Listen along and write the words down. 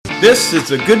This is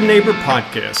the Good Neighbor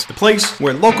Podcast, the place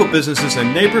where local businesses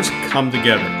and neighbors come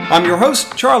together. I'm your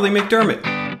host, Charlie McDermott.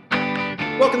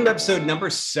 Welcome to episode number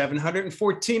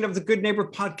 714 of the Good Neighbor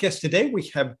Podcast. Today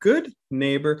we have good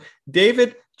neighbor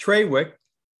David Trawick.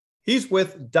 He's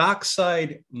with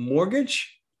Dockside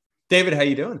Mortgage. David, how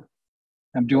you doing?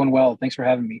 I'm doing well. Thanks for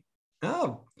having me.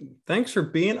 Oh, thanks for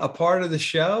being a part of the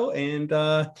show. And,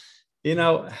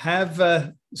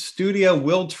 have studio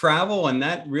will travel. And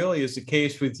that really is the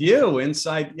case with you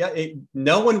inside. Yeah,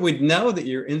 no one would know that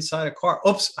you're inside a car.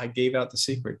 Oops, I gave out the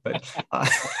secret. But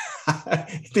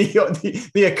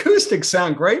the acoustics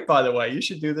sound great, by the way. You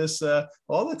should do this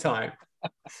all the time.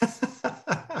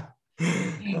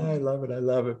 I love it. I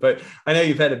love it. But I know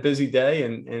you've had a busy day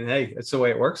and hey, that's the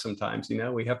way it works sometimes. You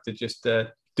know, we have to just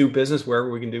do business wherever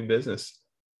we can do business.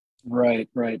 Right.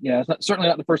 Yeah, it's certainly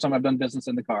not the first time I've done business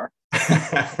in the car.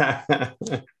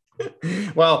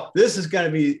 Well, this is going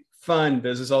to be fun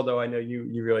business, although I know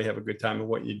you really have a good time in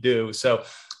what you do. So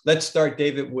let's start,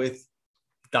 David, with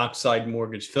Dockside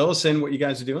Mortgage. Fill us in what you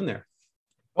guys are doing there.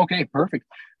 Okay, perfect.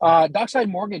 Dockside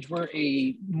Mortgage, we're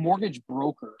a mortgage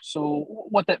broker. So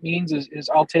what that means is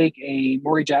I'll take a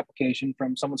mortgage application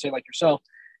from someone, say like yourself,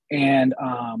 and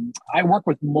I work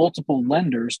with multiple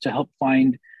lenders to help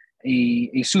find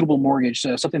a suitable mortgage,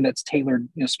 something that's tailored,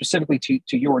 specifically to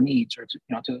your needs or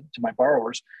to my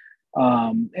borrowers.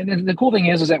 And then the cool thing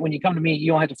is that when you come to me,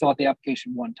 you don't have to fill out the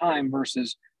application one time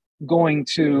versus going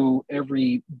to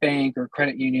every bank or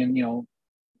credit union,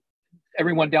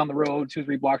 everyone down the road, 2 or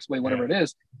 3 blocks away, whatever it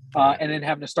is, and then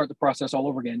having to start the process all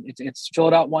over again. It's fill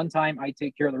it out one time. I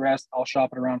take care of the rest. I'll shop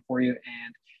it around for you.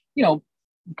 And,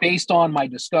 based on my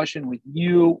discussion with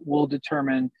you, we'll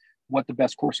determine what the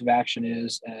best course of action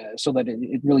is so that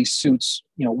it really suits,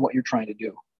 what you're trying to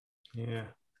do. Yeah.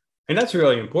 And that's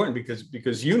really important because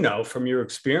from your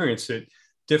experience that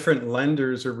different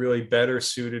lenders are really better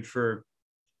suited for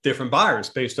different buyers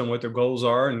based on what their goals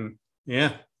are. And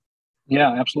yeah.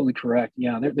 Yeah, absolutely correct.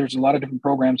 Yeah, there's a lot of different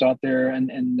programs out there.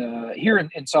 And here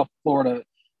in South Florida,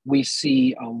 we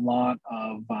see a lot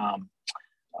of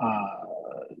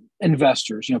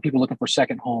investors, people looking for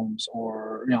second homes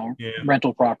or,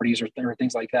 rental properties or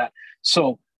things like that.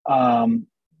 So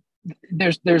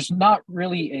there's not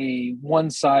really a one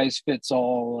size fits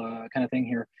all kind of thing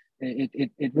here.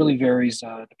 It really varies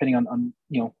depending on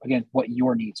again, what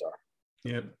your needs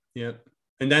are. Yep.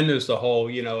 And then there's the whole,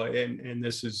 and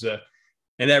this is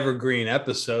an evergreen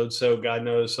episode. So God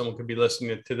knows someone could be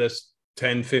listening to this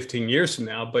 10, 15 years from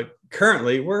now, but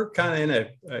currently we're kind of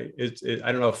in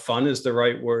I don't know if fun is the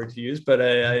right word to use, but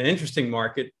an interesting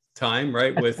market time,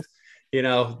 right? With,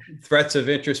 threats of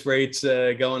interest rates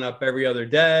going up every other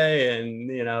day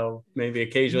and, maybe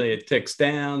occasionally it ticks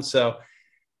down. So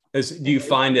do you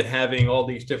find that having all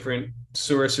these different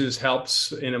sources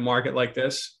helps in a market like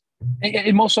this?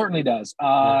 It most certainly does.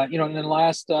 In the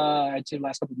last, I'd say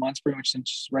last couple of months, pretty much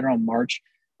since right around March,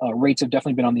 rates have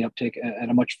definitely been on the uptick at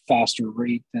a much faster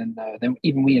rate than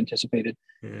even we anticipated.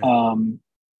 Yeah.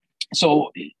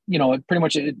 So, pretty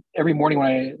much every morning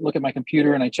when I look at my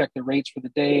computer and I check the rates for the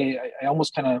day, I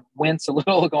almost kind of wince a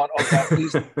little going, oh God,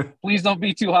 please don't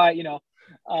be too high,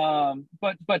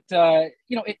 but it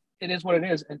is what it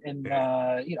is. And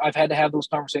I've had to have those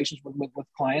conversations with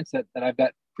clients that I've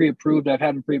got pre-approved. I've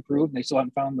had them pre-approved and they still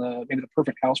haven't found maybe the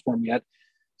perfect house for them yet.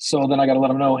 So then I got to let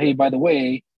them know, hey, by the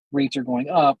way, rates are going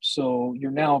up, so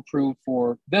you're now approved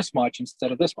for this much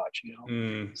instead of this much,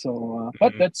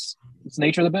 but it's the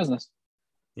nature of the business.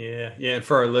 Yeah. And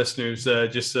for our listeners,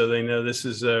 just so they know, this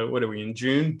is what are we in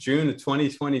June of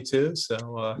 2022?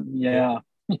 So yeah.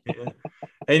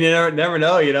 And you never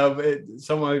know,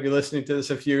 someone might be listening to this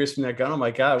a few years from now going, oh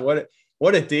my God, what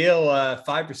a deal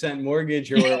 5% mortgage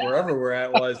or wherever we're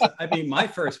at was. I mean, my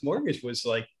first mortgage was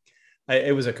like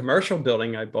it was a commercial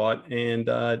building I bought, and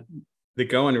the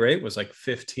going rate was like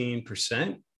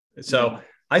 15%. So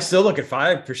I still look at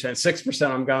 5%,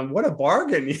 6%. I'm going, what a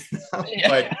bargain.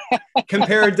 But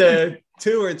compared to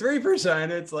 2 or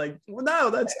 3%, it's like, well, no,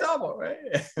 that's double, right?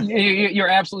 You're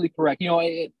absolutely correct.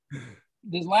 The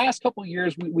last couple of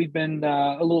years, we've been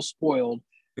a little spoiled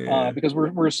because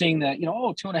we're seeing that,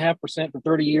 2.5% for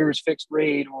 30 years fixed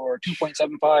rate or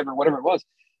 2.75 or whatever it was.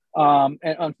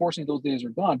 And unfortunately, those days are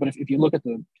gone. But if you look at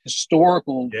the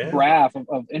historical graph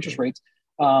of interest rates,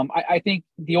 I think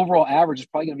the overall average is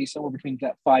probably going to be somewhere between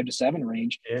that 5 to 7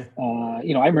 range. Yeah.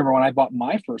 I remember when I bought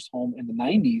my first home in the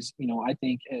 90s, I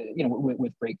think,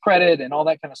 with great credit and all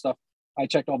that kind of stuff, I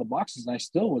checked all the boxes and I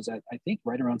still was at, I think,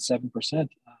 right around 7%,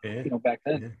 back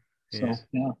then. So,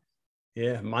 yeah.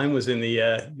 Yeah, mine was in the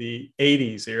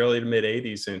 80s, the early to mid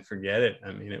 80s, and forget it.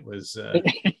 I mean, it was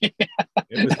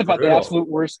it was about the absolute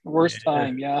worst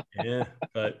time. Yeah. Yeah.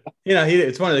 But,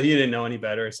 it's one of the, he didn't know any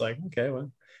better. It's like, okay,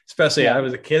 well, especially I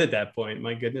was a kid at that point.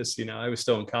 My goodness, I was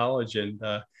still in college, and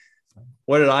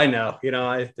what did I know?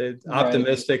 I did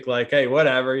optimistic, like, hey,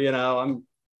 whatever, I'm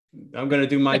going to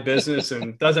do my business, and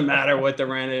it doesn't matter what the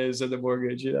rent is or the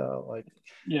mortgage, like,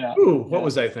 what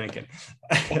was I thinking?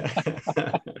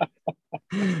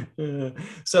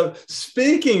 So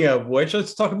speaking of which,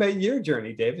 let's talk about your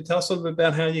journey, David. Tell us a little bit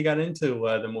about how you got into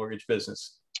the mortgage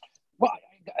business. Well,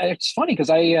 it's funny because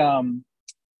I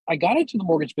got into the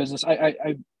mortgage business.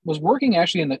 I was working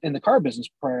actually in the car business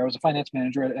prior. I was a finance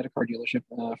manager at a car dealership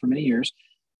for many years,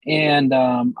 and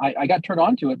I got turned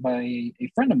on to it by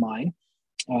a friend of mine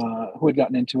who had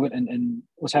gotten into it and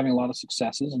was having a lot of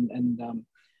successes. And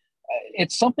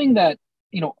it's something that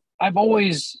I've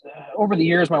always over the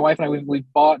years, my wife and I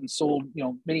we've bought and sold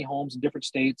many homes in different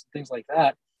states and things like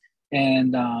that,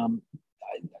 and I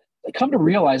come to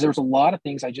realize there was a lot of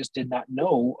things I just did not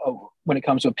know when it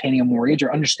comes to obtaining a mortgage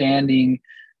or understanding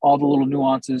all the little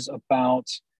nuances about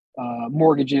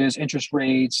mortgages, interest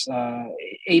rates,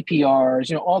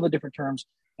 APRs, all the different terms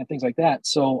and things like that.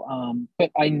 So, but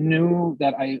I knew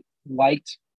that I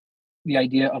liked the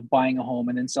idea of buying a home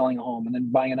and then selling a home and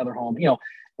then buying another home,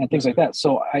 and things like that.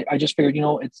 So I just figured,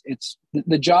 it's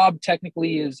the job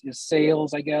technically is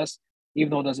sales, I guess, even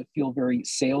though it doesn't feel very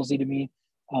salesy to me.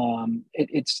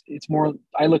 It's more,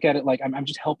 I look at it like I'm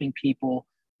just helping people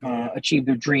achieve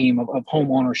their dream of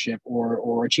home ownership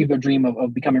or achieve their dream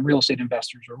of becoming real estate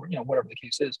investors or whatever the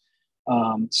case is.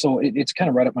 So it's kind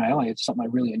of right up my alley. It's something I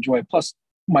really enjoy. Plus,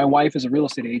 my wife is a real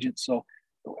estate agent, so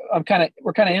we're kind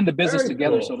of in the business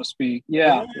together, so to speak.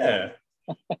 Yeah.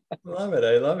 Love it.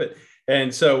 I love it.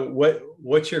 And so,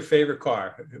 what's your favorite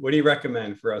car? What do you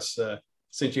recommend for us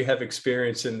since you have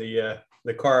experience in the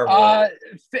car?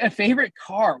 A favorite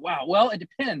car? Wow. Well, it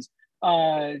depends.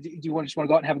 Do you just want to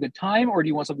go out and have a good time, or do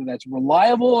you want something that's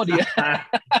reliable? Do you,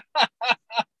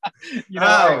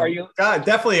 are you? God,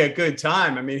 definitely a good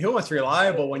time. I mean, who wants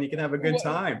reliable when you can have a good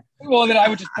time? Well, then I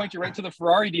would just point you right to the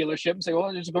Ferrari dealership and say,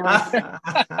 "Well, just go right there."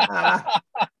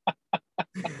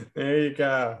 There you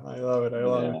go. I love it. I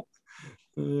love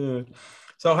it.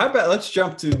 So how about let's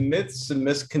jump to myths and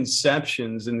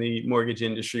misconceptions in the mortgage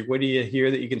industry. What do you hear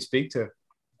that you can speak to?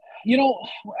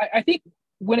 I think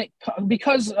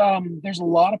because there's a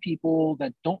lot of people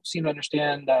that don't seem to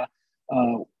understand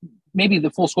maybe the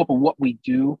full scope of what we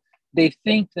do. They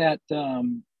think that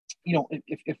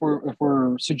if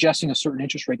we're suggesting a certain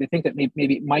interest rate, they think that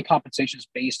maybe my compensation is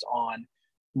based on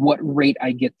what rate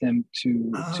I get them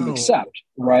to accept,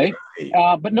 right?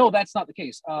 But no, that's not the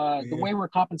case. The way we're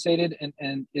compensated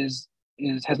and has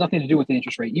nothing to do with the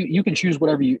interest rate. You can choose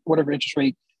whatever interest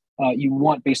rate you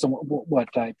want based on what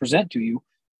I present to you.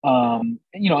 And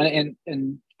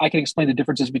I can explain the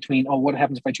differences between what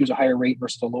happens if I choose a higher rate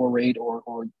versus a lower rate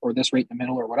or this rate in the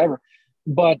middle or whatever.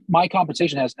 But my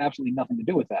compensation has absolutely nothing to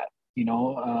do with that.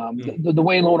 The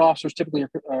way loan officers typically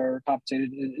are compensated,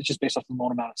 it's just based off the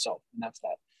loan amount itself, and that's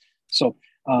that. So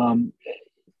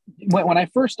when I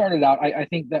first started out, I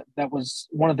think that was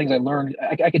one of the things I learned.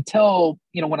 I could tell,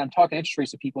 when I'm talking interest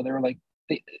rates to people, they were like,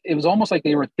 it was almost like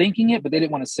they were thinking it, but they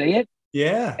didn't want to say it.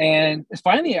 Yeah. And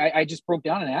finally, I just broke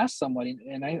down and asked somebody,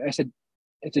 and I said,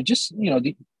 just,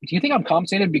 do you think I'm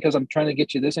compensated because I'm trying to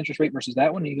get you this interest rate versus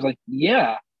that one? And he was like,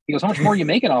 yeah. He goes, how much more are you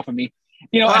making off of me?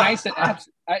 And I said,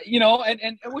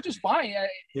 and which is fine.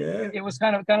 It was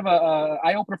kind of a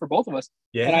eye opener for both of us.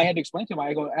 Yeah. And I had to explain to him,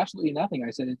 I go, absolutely nothing. I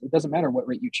said, it doesn't matter what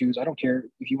rate you choose. I don't care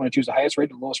if you want to choose the highest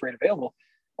rate or the lowest rate available.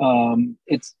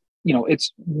 It's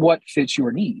what fits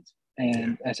your needs.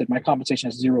 And I said, my compensation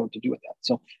has zero to do with that.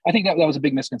 So I think that was a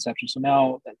big misconception. So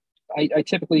now I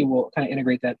typically will kind of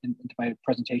integrate that into my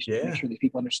presentation to make sure that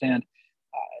people understand,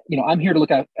 I'm here to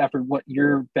look after what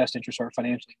your best interests are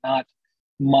financially, not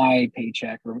my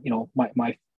paycheck or,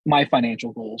 my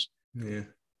financial goals. Yeah,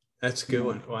 that's a good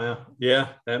one. Wow. Yeah,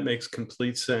 that makes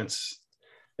complete sense.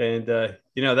 And,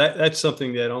 that's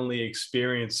something that only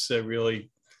experience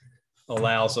really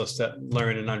allows us to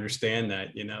learn and understand that,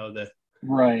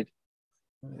 right.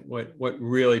 What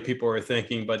really people are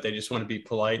thinking, but they just want to be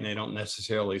polite and they don't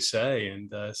necessarily say.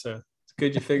 And so it's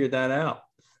good you figured that out.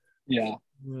 Yeah.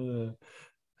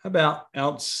 How about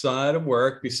outside of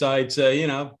work, besides,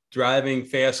 driving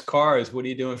fast cars, what are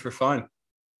you doing for fun?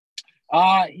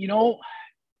 Now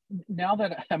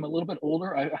that I'm a little bit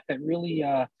older, I really,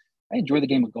 I enjoy the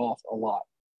game of golf a lot.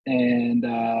 And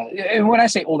when I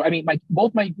say older, I mean,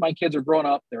 both my kids are grown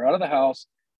up, they're out of the house.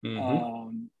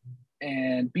 Mm-hmm.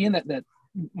 And being that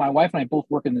my wife and I both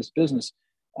work in this business,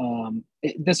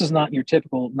 this is not your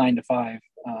typical 9 to 5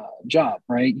 job,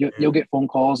 right? You'll get phone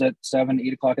calls at 7,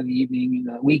 8 o'clock in the evening,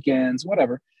 weekends,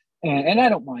 whatever. And I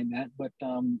don't mind that. But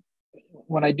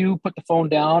when I do put the phone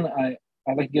down, I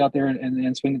like to get out there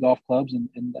and swing the golf clubs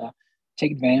and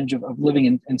take advantage of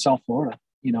living in South Florida,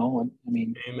 you know. I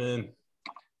mean, amen.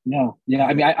 Yeah.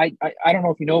 I mean, I don't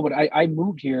know if you know, but I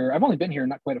moved here. I've only been here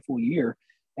not quite a full year.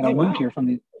 And I moved here from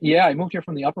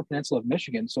the Upper Peninsula of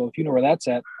Michigan. So if you know where that's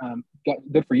at,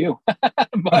 good for you.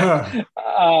 But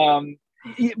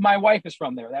my wife is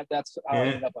from there. That's how I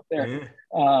ended up there.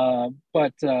 Yeah.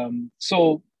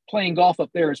 So playing golf up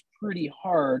there is pretty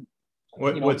hard.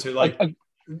 What's it like?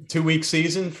 2-week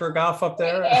season for golf up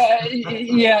there?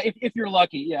 Yeah, if you're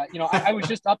lucky. Yeah, you know, I was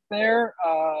just up there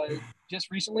just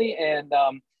recently, and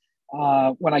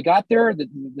when I got there,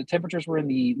 the temperatures were in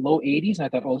the low 80s, and I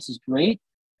thought, oh, this is great.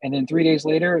 And then 3 days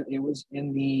later, it was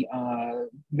in the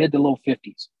mid to low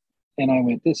 50s. And I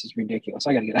went, this is ridiculous.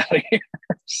 I got to get out of here.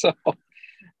 So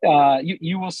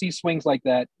you will see swings like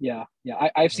that. Yeah.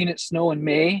 I've seen it snow in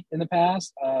May in the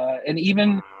past. And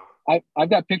even I've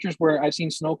got pictures where I've seen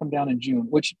snow come down in June,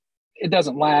 which it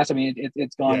doesn't last. I mean,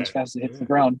 it's gone as fast as it hits the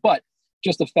ground. But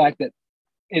just the fact that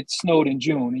it snowed in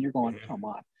June and you're going, come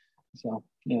on. So,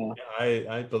 yeah.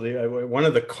 I believe one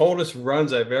of the coldest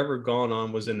runs I've ever gone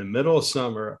on was in the middle of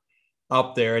summer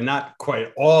up there, and not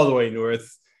quite all the way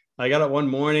north. I got up one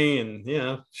morning and, you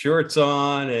know, shorts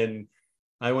on, and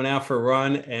I went out for a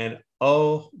run, and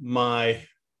oh my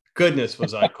goodness,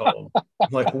 was I cold. I'm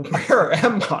like, where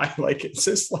am I? Like, is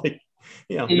this like,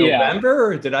 you know,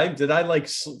 November? Or did I like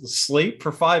sleep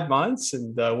for 5 months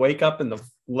and wake up in the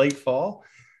late fall?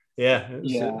 Yeah. It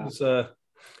was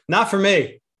not for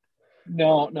me.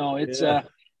 No, it's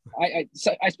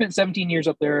I spent 17 years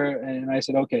up there, and I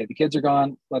said, okay, the kids are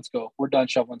gone. Let's go. We're done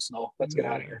shoveling snow. Let's get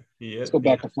out of here. Let's go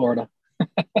back to Florida.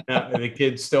 Are the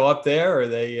kids still up there? Or are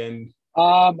they in?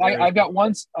 I've got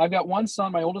one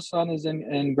son. My oldest son is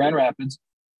in Grand Rapids,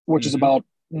 which is about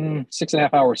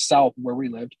 6.5 hours south of where we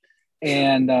lived.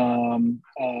 And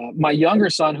my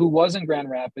younger son, who was in Grand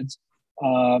Rapids,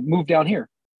 moved down here.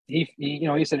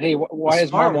 He said, "Hey, why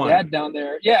is mom and dad down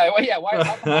there? Yeah. Why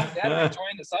mom and dad are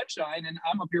enjoying the sunshine and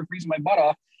I'm up here freezing my butt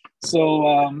off?"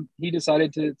 So he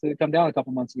decided to come down a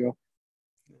couple months ago.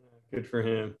 Good for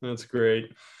him. That's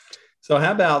great. So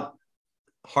how about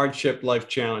hardship life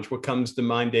challenge? What comes to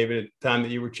mind, David, at the time that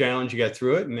you were challenged, you got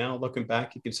through it, and now looking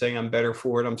back, you can say, I'm better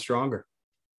for it, I'm stronger?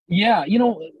 Yeah, you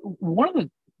know, one of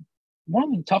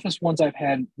the toughest ones I've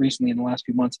had recently in the last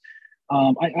few months.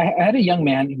 I had a young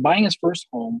man buying his first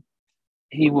home.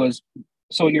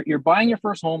 You're buying your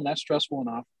first home, that's stressful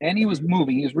enough. And he was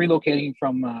relocating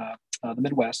from the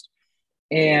Midwest.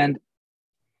 And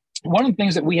one of the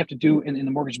things that we have to do in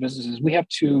the mortgage business is we have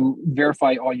to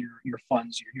verify all your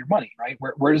funds, your money, right?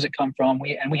 Where does it come from?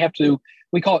 We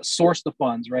call it source the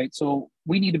funds, right? So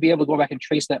we need to be able to go back and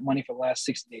trace that money for the last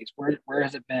 60 days. Where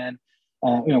has it been?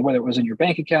 Whether it was in your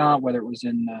bank account, whether it was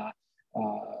in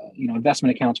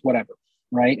investment accounts, whatever,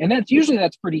 right? And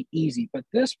that's pretty easy. But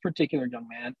this particular young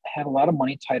man had a lot of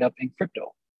money tied up in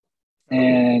crypto,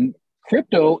 and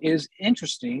crypto is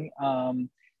interesting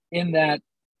in that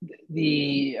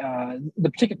the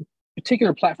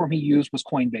particular platform he used was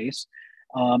Coinbase,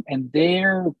 and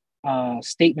their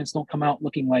statements don't come out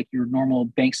looking like your normal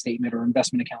bank statement or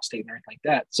investment account statement or anything like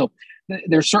that. So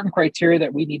there's certain criteria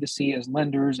that we need to see as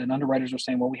lenders, and underwriters are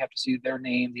saying, well, we have to see their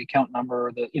name, the account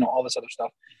number, all this other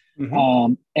stuff.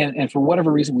 Mm-hmm. And for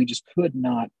whatever reason, we just could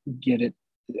not get it.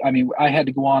 I mean, I had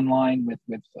to go online with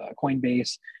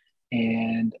Coinbase,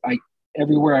 and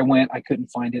everywhere I went, I couldn't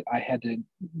find it. I had to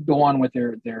go on with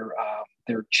their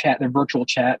chat, their virtual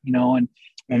chat, and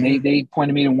they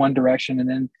pointed me in one direction, and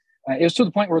then it was to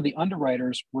the point where the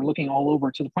underwriters were looking all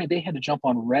over, to the point they had to jump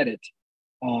on Reddit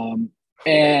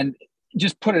and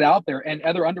just put it out there. And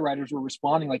other underwriters were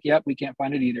responding like, yep, we can't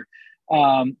find it either.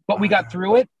 But we got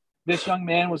through it. This young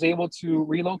man was able to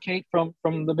relocate from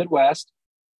the Midwest.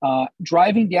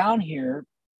 Driving down here,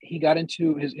 he got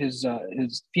into his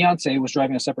fiance was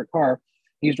driving a separate car.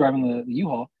 He was driving the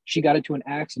U-Haul. She got into an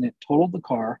accident, totaled the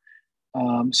car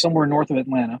somewhere north of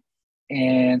Atlanta.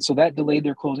 And so that delayed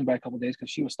their closing by a couple of days because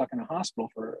she was stuck in a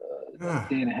hospital for a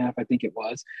day and a half, I think it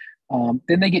was.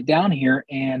 Then they get down here,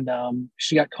 and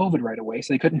she got COVID right away,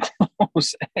 so they couldn't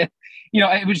close.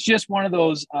 It was just one of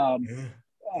those,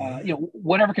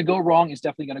 whatever could go wrong is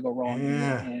definitely going to go wrong.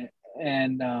 Yeah.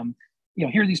 And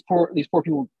here these poor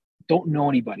people don't know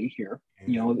anybody here,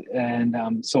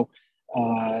 so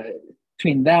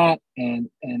between that and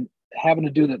having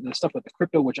to do the stuff with the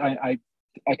crypto, which I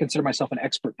consider myself an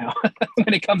expert now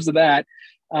when it comes to that,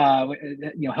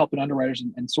 helping underwriters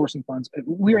and sourcing funds.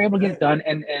 We were able to get it done.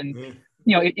 And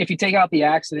if you take out the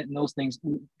accident and those things,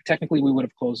 technically we would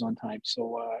have closed on time.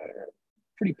 So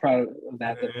pretty proud of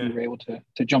that we were able to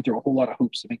jump through a whole lot of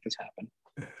hoops to make this happen.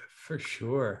 For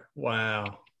sure.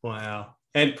 Wow.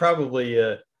 And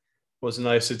probably was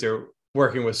nice that they're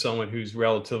working with someone who's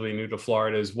relatively new to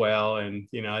Florida as well. And,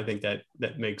 I think that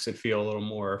makes it feel a little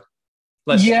more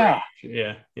less strange.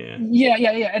 Yeah.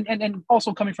 And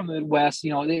also coming from the Midwest,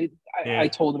 I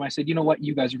told them, I said, you know what,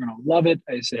 you guys are going to love it.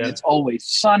 I said, it's always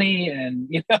sunny. And,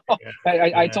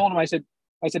 I told them, I said,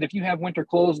 if you have winter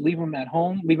clothes, leave them at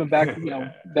home, leave them back,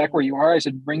 back where you are. I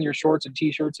said, bring your shorts and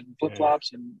t-shirts and flip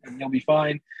flops and you'll be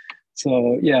fine.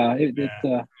 So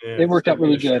it worked out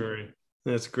really good.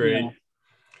 That's great. Yeah.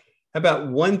 How about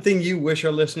one thing you wish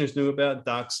our listeners knew about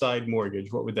Dockside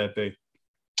Mortgage? What would that be?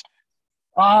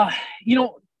 The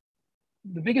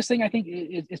biggest thing I think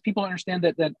is people understand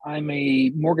that I'm a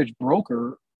mortgage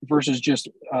broker versus just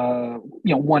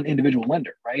one individual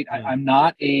lender, right? I'm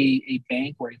not a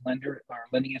bank or a lender or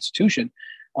lending institution.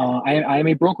 I am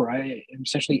a broker. I am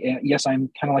essentially, yes,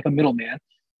 I'm kind of like a middleman,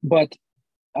 but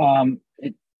I'll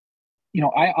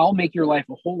make your life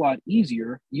a whole lot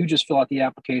easier. You just fill out the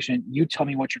application. You tell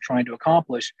me what you're trying to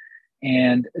accomplish,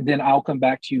 and then I'll come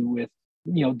back to you with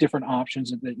different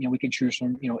options that we can choose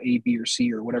from, A, B, or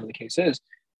C, or whatever the case is.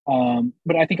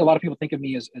 But I think a lot of people think of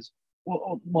me as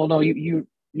well. No,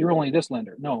 you're only this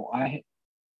lender. No, I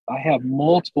have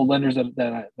multiple lenders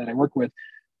that I work with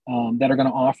that are going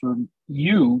to offer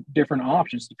you different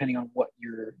options depending on what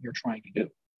you're trying to do.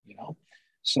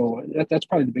 So that's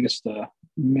probably the biggest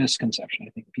misconception I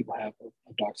think people have of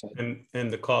Dockside.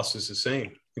 And the cost is the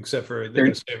same, except for they're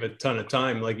going to save a ton of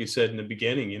time, like you said in the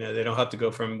beginning. They don't have to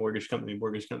go from mortgage company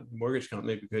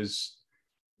because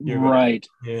you're right.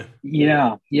 Yeah.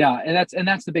 And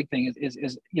that's the big thing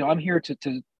is I'm here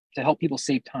to help people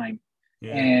save time.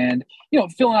 Yeah. And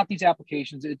filling out these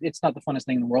applications, it's not the funnest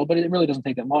thing in the world, but it really doesn't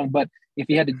take that long. But if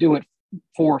you had to do it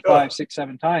 4, 5, 6,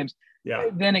 7 times,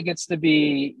 then it gets to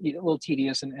be a little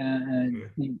tedious, and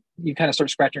you kind of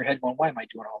start scratching your head going, why am I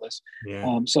doing all this?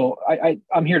 Yeah. So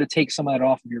I'm here to take some of that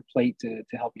off of your plate to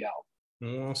help you out.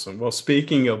 Awesome. Well,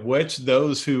 speaking of which,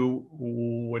 those who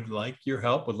would like your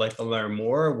help, would like to learn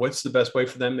more, what's the best way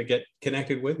for them to get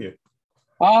connected with you?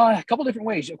 A couple different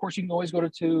ways. Of course, you can always go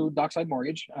to Dockside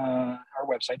Mortgage, our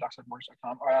website,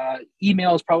 docksidemortgage.com.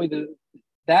 Email is probably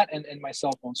that and my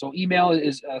cell phone. So email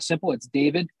is simple. It's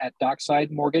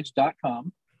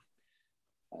david@docksidemortgage.com.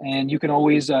 And you can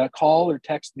always call or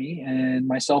text me. And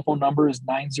my cell phone number is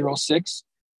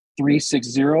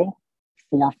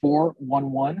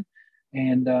 906-360-4411.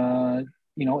 And,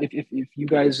 if you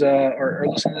guys are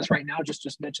listening to this right now,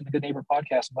 just mention the Good Neighbor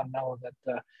podcast and let them know that,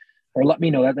 or let me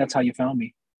know that that's how you found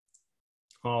me.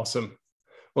 Awesome.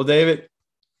 Well, David,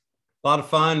 a lot of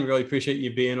fun. Really appreciate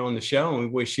you being on the show, and we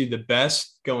wish you the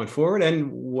best going forward, and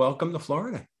welcome to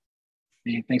Florida.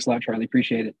 Hey, thanks a lot, Charlie.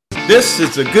 Appreciate it. This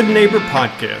is the Good Neighbor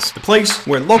Podcast, the place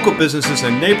where local businesses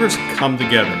and neighbors come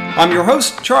together. I'm your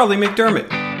host, Charlie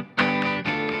McDermott.